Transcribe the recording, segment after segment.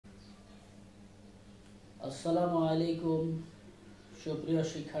আসসালামু আলাইকুম সুপ্রিয়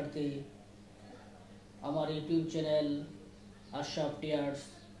শিক্ষার্থী, আমার YouTube channel Ashraf tears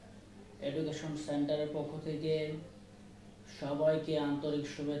education সেন্টারের পক্ষ থেকে সবাইকে আন্তরিক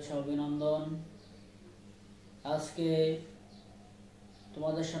শুভেচ্ছা অভিনন্দন। আজকে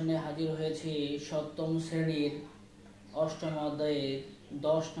তোমাদের সামনে হাজির হয়েছি সপ্তম শ্রেণীর অষ্টম অধ্যায়ের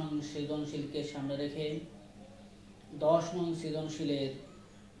 10 নং সৃজনশীলকে সামনে রেখে 10 নং সৃজনশীলের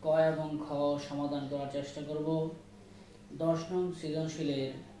ক এবং খ সমাধান করার চেষ্টা করব। 10 নং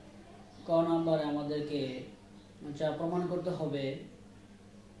সৃজনশীলের ক নাম্বারে আমাদেরকে যা প্রমাণ করতে হবে,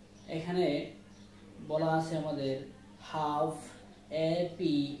 এখানে বলা আছে আমাদের হাফ এ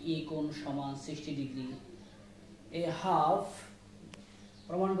পি ই কোণ সমান 60 ডিগ্রি। এই হাফ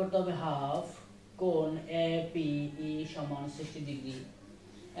প্রমাণ করতে হবে, হাফ কোণ এ পি ই সমান 60 ডিগ্রি।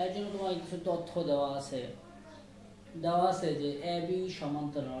 এর জন্য তোমার কিছু তথ্য দেওয়া আছে যে এ বি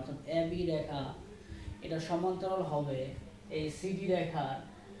সমান্তরাল, অর্থাৎ এ বি রেখা এটা সমান্তরাল হবে এই সিডি রেখার,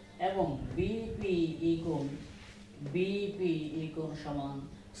 এবং বিপি কোণ সমান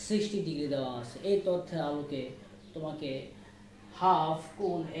 60 ডিগ্রি দেওয়া আছে। এই তথ্যের আলোকে তোমাকে হাফ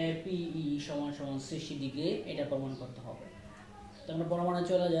কোণ এ পি ই সমান 60 ডিগ্রি এটা প্রমাণ করতে হবে। তো আমরা প্রমাণে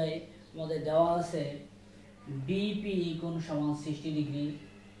চলে যাই। আমাদের দেওয়া আছে বিপি কোণ সমান 60 ডিগ্রি।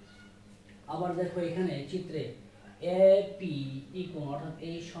 আবার দেখো এখানে চিত্রে এ পি ই কোণ, অর্থাৎ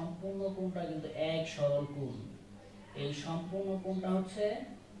এই সম্পূর্ণ কোণটা কিন্তু এক সরল কোণ। এই সম্পূর্ণ কোণটা হচ্ছে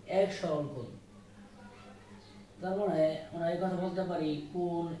এক সরল কোণ। তার মানে আমরা এই কথা বলতে পারি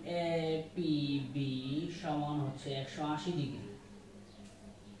কোণ এ পি বি সমান হচ্ছে 180 ডিগ্রি।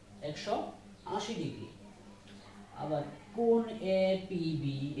 180 ডিগ্রি। আবার কোণ এ পি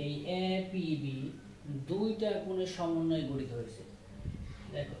বি, এই এ পি বি দুইটা কোণের সমন্বয়ে গঠিত হয়েছে।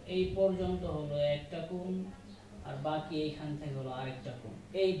 দেখো এই পর্যন্ত হলো একটা কোণ, আর বাকি এইখান থেকে হলো আরেকটা কোণ।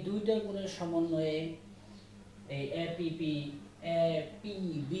 এই দুইটা কোণের সমন্বয়ে এই এ পি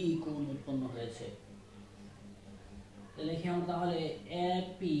বি কোণ উৎপন্ন হয়েছে। লিখি আমরা তাহলে এ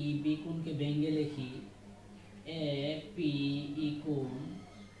পি বি কোণকে ভেঙে লিখি এ পি ই কোণ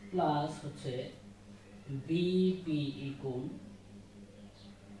প্লাস হচ্ছে বিপি ই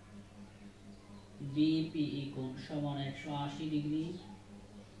কোণ সমান 180 ডিগ্রি,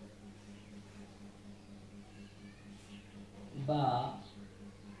 বা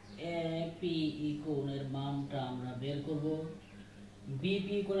এ পি ই কোণের মানটা আমরা বের করব।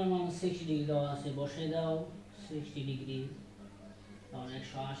 বিপি কোণের মান 60 ডিগ্রি দেওয়া আছে, বসাই দাও 60 ডিগ্রি তখন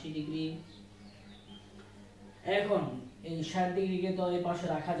 180 ডিগ্রি। এখন এই 60 ডিগ্রিকে তো এই পাশে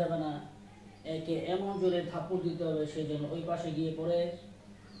রাখা যাবে না, একে এমন জোরে থাপ্পড় দিতে হবে, সেই জন্য ওই পাশে গিয়ে পড়ে,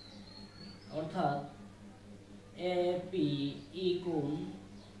 অর্থাৎ এ পি ই কোণ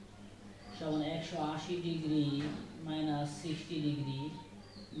সমান 180 ডিগ্রি মাইনাস 60 ডিগ্রি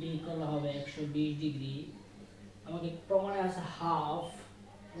বিয়োগ করলে হবে 120 ডিগ্রি। আমাকে প্রমাণে আছে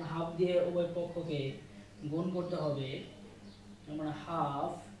হাফ দিয়ে উভয় পক্ষকে গুণ করতে হবে। মানে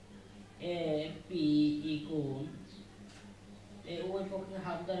হাফ এ পি ই কোণ, এই উভয় পক্ষকে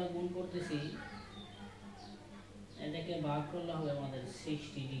হাফ দ্বারা গুণ করতেছি, এটাকে ভাগ করলে হবে আমাদের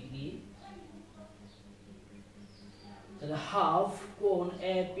 60 ডিগ্রি। তাহলে হাফ কোণ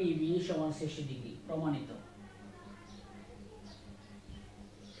এ পি বি সমান 60 ডিগ্রি প্রমাণিত।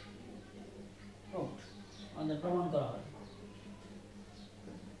 আমাদের প্রমাণ করা হয়।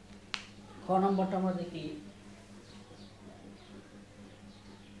 খ নম্বরটা আমরা দেখি।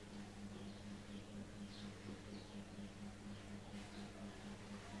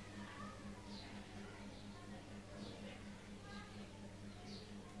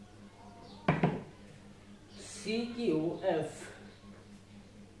 CQF,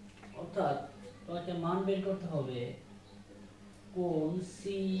 অর্থাৎ তোমাকে মান বের করতে হবে কোণ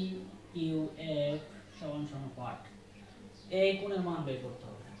CQF সমান পাঠ, এই কোণের মান বের করতে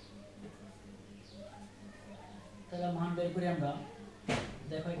হবে। তাহলে মান বের করি আমরা।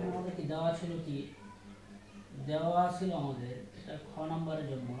 দেখো এখানে আমাদের কি দেওয়া ছিল, আমাদের এটা খ নাম্বারের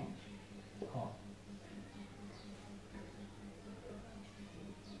জন্য। খ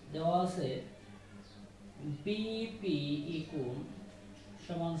দেওয়া আছে বিপি ই কোণ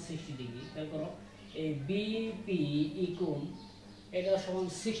সমান 60 ডিগ্রি। খেয়াল করো, এই বিপি ই কোণ এটা সমান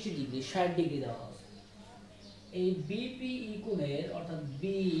 60 ডিগ্রি, 60 ডিগ্রি দেওয়া আছে। এই বিপি ই কোণের, অর্থাৎ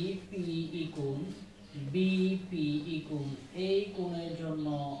বিপি ই কোণ এই কোণের জন্য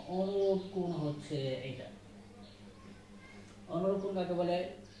অনুরূপ কোণ হচ্ছে এটা। অনুরূপ কোণ কাকে বলে?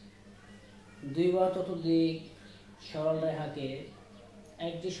 দুই বা চতুর্দিক সরল রেখাকে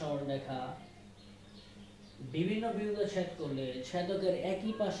একটি সরল রেখা বিভিন্ন বিন্দুতে ছেদ করলে ছেদকের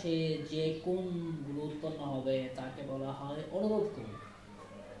একই পাশে যে কোণগুলো উৎপন্ন হবে তাকে বলা হয় অনুরূপ কোণ।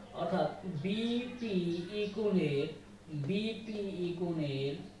 অর্থাৎ বিপিই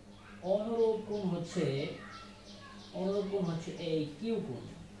কোণের অনুরূপ কোণ হচ্ছে এই কিউ কোণ,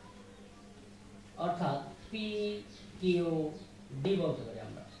 অর্থাৎ পি কিউ ডি বলতে পারি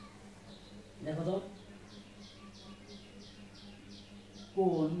আমরা। দেখো তো,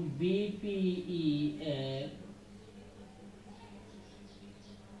 কোণ বিপিই এর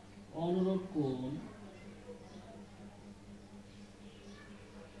অনুরূপ কোণ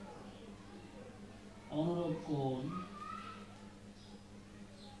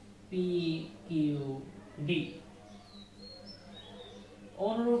পি কিউ ডি।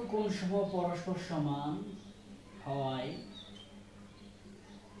 অনুরূপ কোণ সমূহ পরস্পর সমান হয়,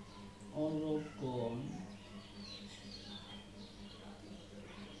 অনুরূপ কোণ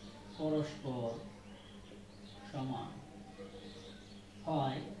পরস্পর সমান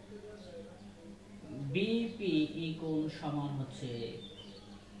হয়, বিপিই কোণ সমান হচ্ছে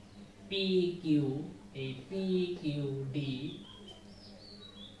পি কিউ, এই P Q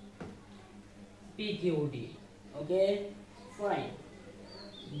D, okay fine.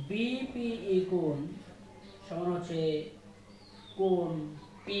 বিপিই কোণ সমান হচ্ছে কোণ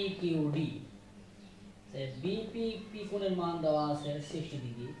পি কিউ ডি। বিপি কোণের মান দেওয়া আছে 60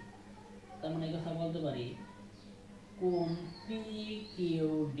 ডিগ্রি, তার মানে এই কথা বলতে পারি কোণ পি কিউ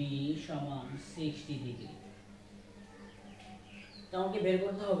ডি সমান 60 ডিগ্রি। তো আমাকে বের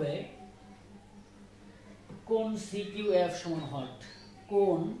করতে হবে কোণ সি কিউ এফ সমান হট,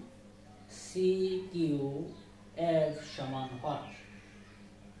 কোণ সি কিউ এফ সমান হট।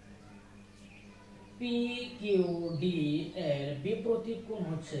 পি কিউ ডি এর বিপরীত কোণ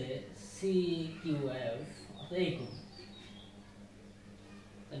হচ্ছে সি কিউ এফ, অর্থাৎ এই কোণ।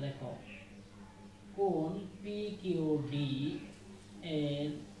 দেখো, কোণ পি কিউ ডি এর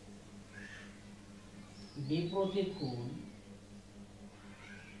বিপরীত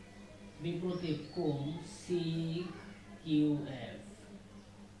কোণ সি কিউ এফ।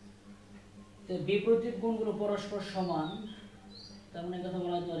 তো বিপরীত কোণগুলো পরস্পর সমান, তার মানে কথা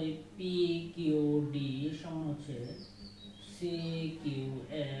বলা যায় পি কিউ ডি সমান হচ্ছে সি কিউ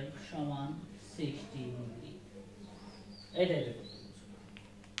এফ সমান 60 ডিগ্রি। এটাই বের করতে হবে।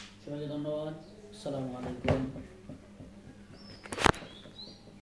 সবাইকে ধন্যবাদ। আসসালামু আলাইকুম।